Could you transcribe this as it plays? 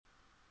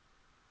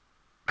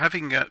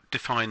having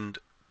defined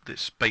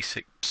this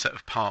basic set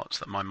of parts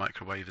that my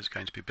microwave is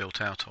going to be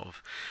built out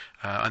of,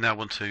 I now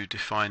want to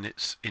define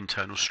its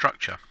internal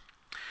structure.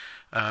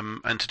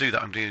 And to do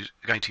that, I'm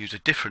going to use a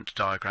different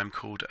diagram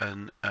called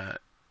an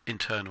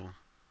internal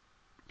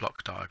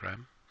block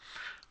diagram.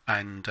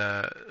 And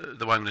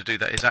the way I'm going to do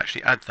that is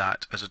actually add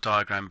that as a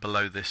diagram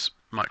below this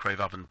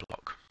microwave oven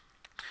block.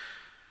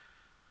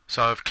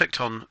 So I've clicked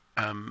on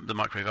the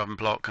microwave oven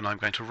block, and I'm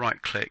going to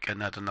right click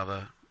and add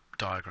another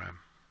diagram.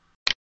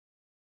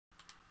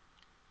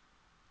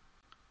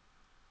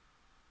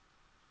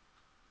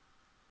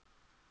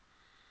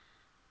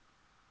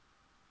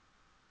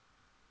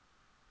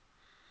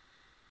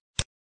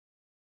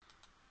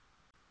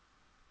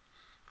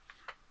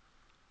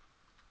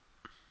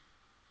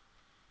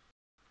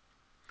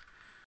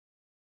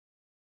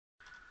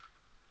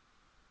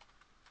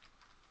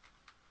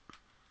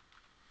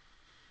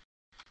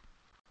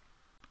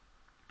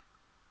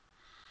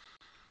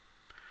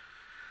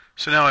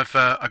 So now I've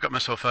got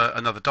myself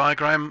another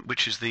diagram,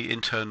 which is the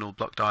internal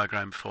block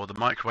diagram for the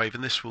microwave,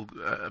 and this will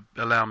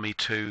allow me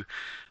to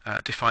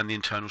define the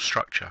internal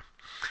structure.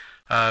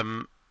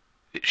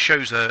 It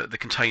shows the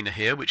container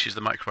here, which is the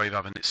microwave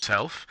oven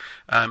itself,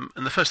 and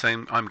the first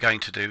thing I'm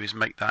going to do is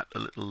make that a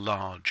little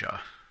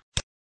larger.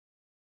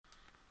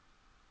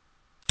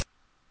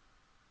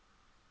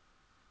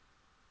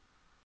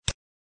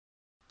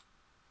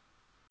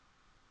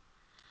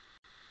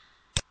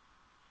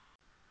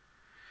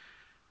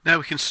 Now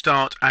we can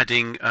start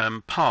adding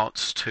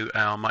parts to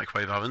our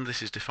microwave oven.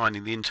 This is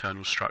defining the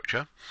internal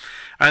structure.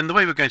 And the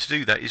way we're going to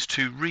do that is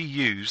to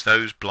reuse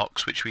those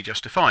blocks which we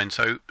just defined.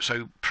 So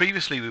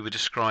previously we were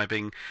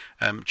describing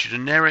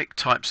generic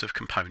types of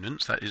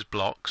components, that is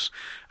blocks,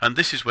 and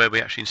this is where we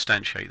actually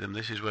instantiate them.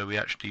 This is where we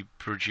actually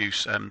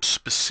produce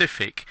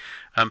specific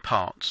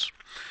parts.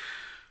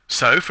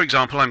 So, for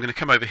example, I'm going to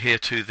come over here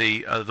to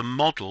the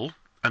model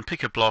and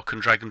pick a block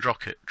and drag and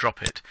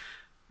drop it.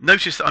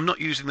 Notice that I'm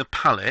not using the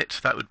palette.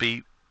 That would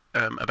be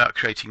about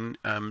creating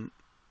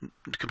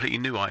completely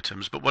new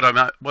items. But what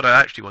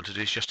I actually want to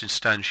do is just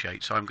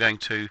instantiate. So I'm going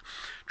to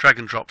drag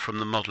and drop from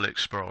the Model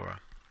Explorer.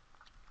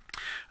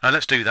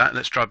 Let's do that.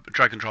 Let's drag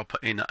and drop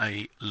in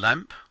a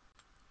lamp.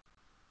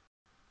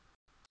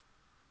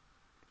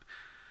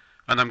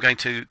 And I'm going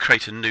to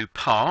create a new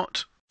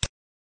part.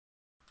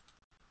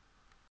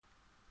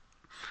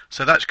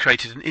 So that's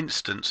created an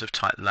instance of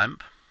type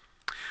lamp.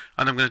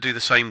 And I'm going to do the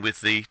same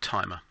with the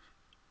timer.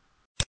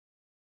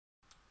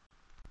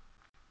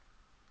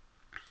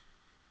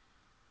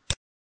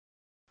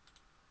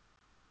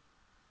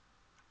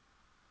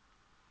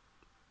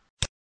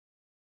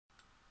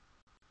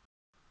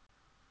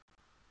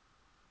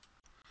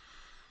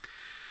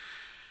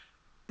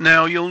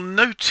 Now you'll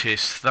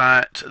notice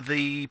that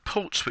the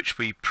ports which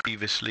we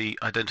previously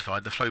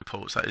identified, the flow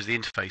ports, that is the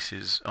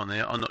interfaces on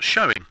there, are not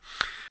showing.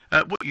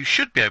 What you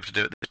should be able to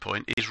do at this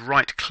point is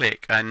right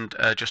click and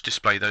just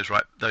display those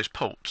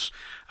ports.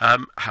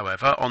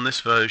 However, on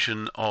this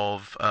version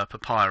of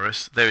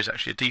Papyrus there is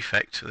actually a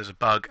defect, there's a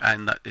bug,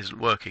 and that isn't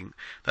working.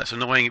 That's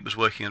annoying. It was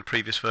working on a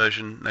previous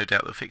version, no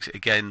doubt they'll fix it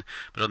again,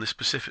 but on this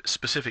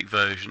specific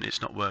version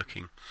it's not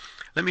working.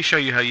 Let me show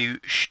you how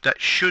that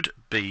should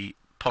be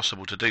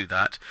possible to do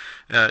that.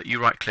 You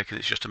right click and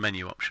it's just a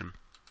menu option.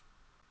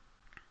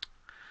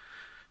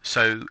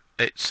 So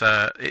it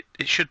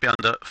should be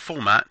under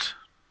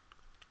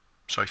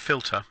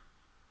filter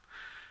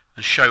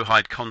and show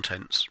hide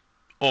contents,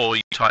 or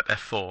you type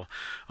F4,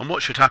 and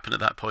what should happen at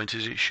that point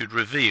is it should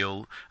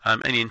reveal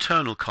any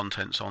internal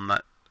contents on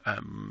that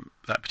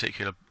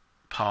particular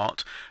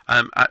part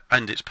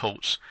and its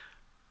ports.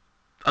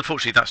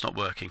 Unfortunately that's not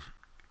working.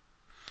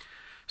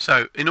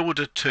 So in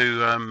order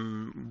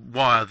to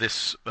wire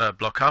this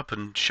block up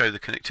and show the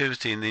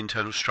connectivity in the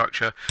internal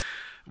structure,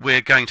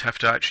 we're going to have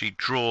to actually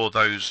draw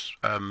those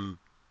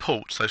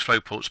ports, those flow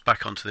ports,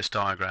 back onto this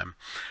diagram.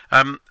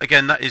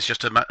 Again, that is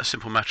just a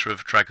simple matter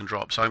of drag and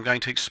drop. So I'm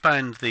going to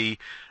expand the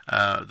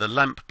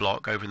lamp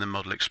block over in the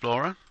Model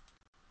Explorer.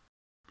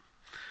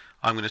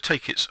 I'm going to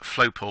take its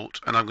flow port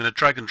and I'm going to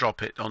drag and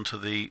drop it onto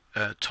the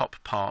top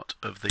part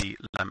of the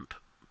lamp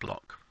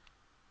block.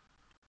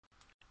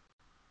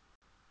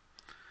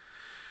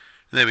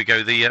 There we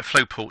go, the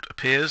flow port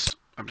appears.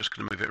 I'm just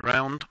going to move it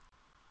around.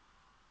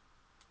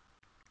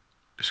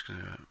 Just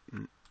going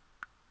to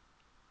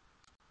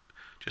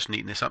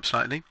neaten this up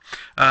slightly.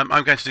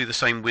 I'm going to do the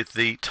same with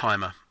the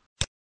timer.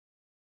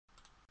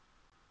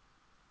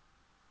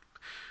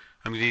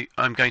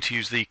 I'm going to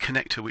use the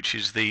connector, which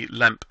is the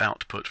lamp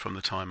output from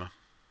the timer.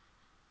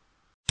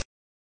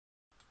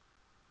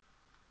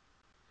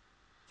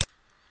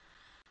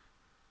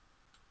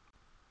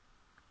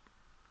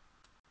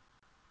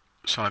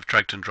 So I've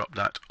dragged and dropped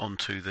that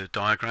onto the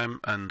diagram,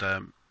 and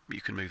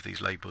you can move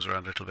these labels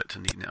around a little bit to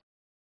neaten it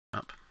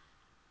up.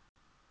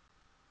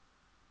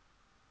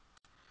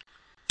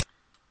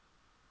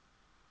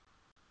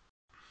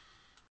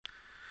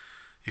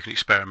 You can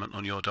experiment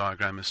on your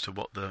diagram as to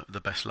what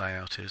the best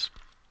layout is.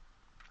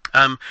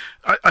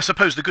 I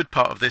suppose the good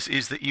part of this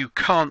is that you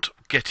can't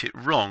get it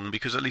wrong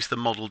because at least the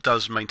model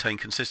does maintain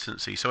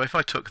consistency. So if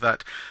I took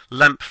that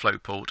lamp flow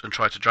port and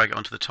tried to drag it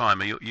onto the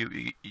timer,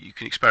 you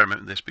can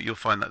experiment with this, but you'll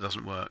find that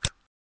doesn't work.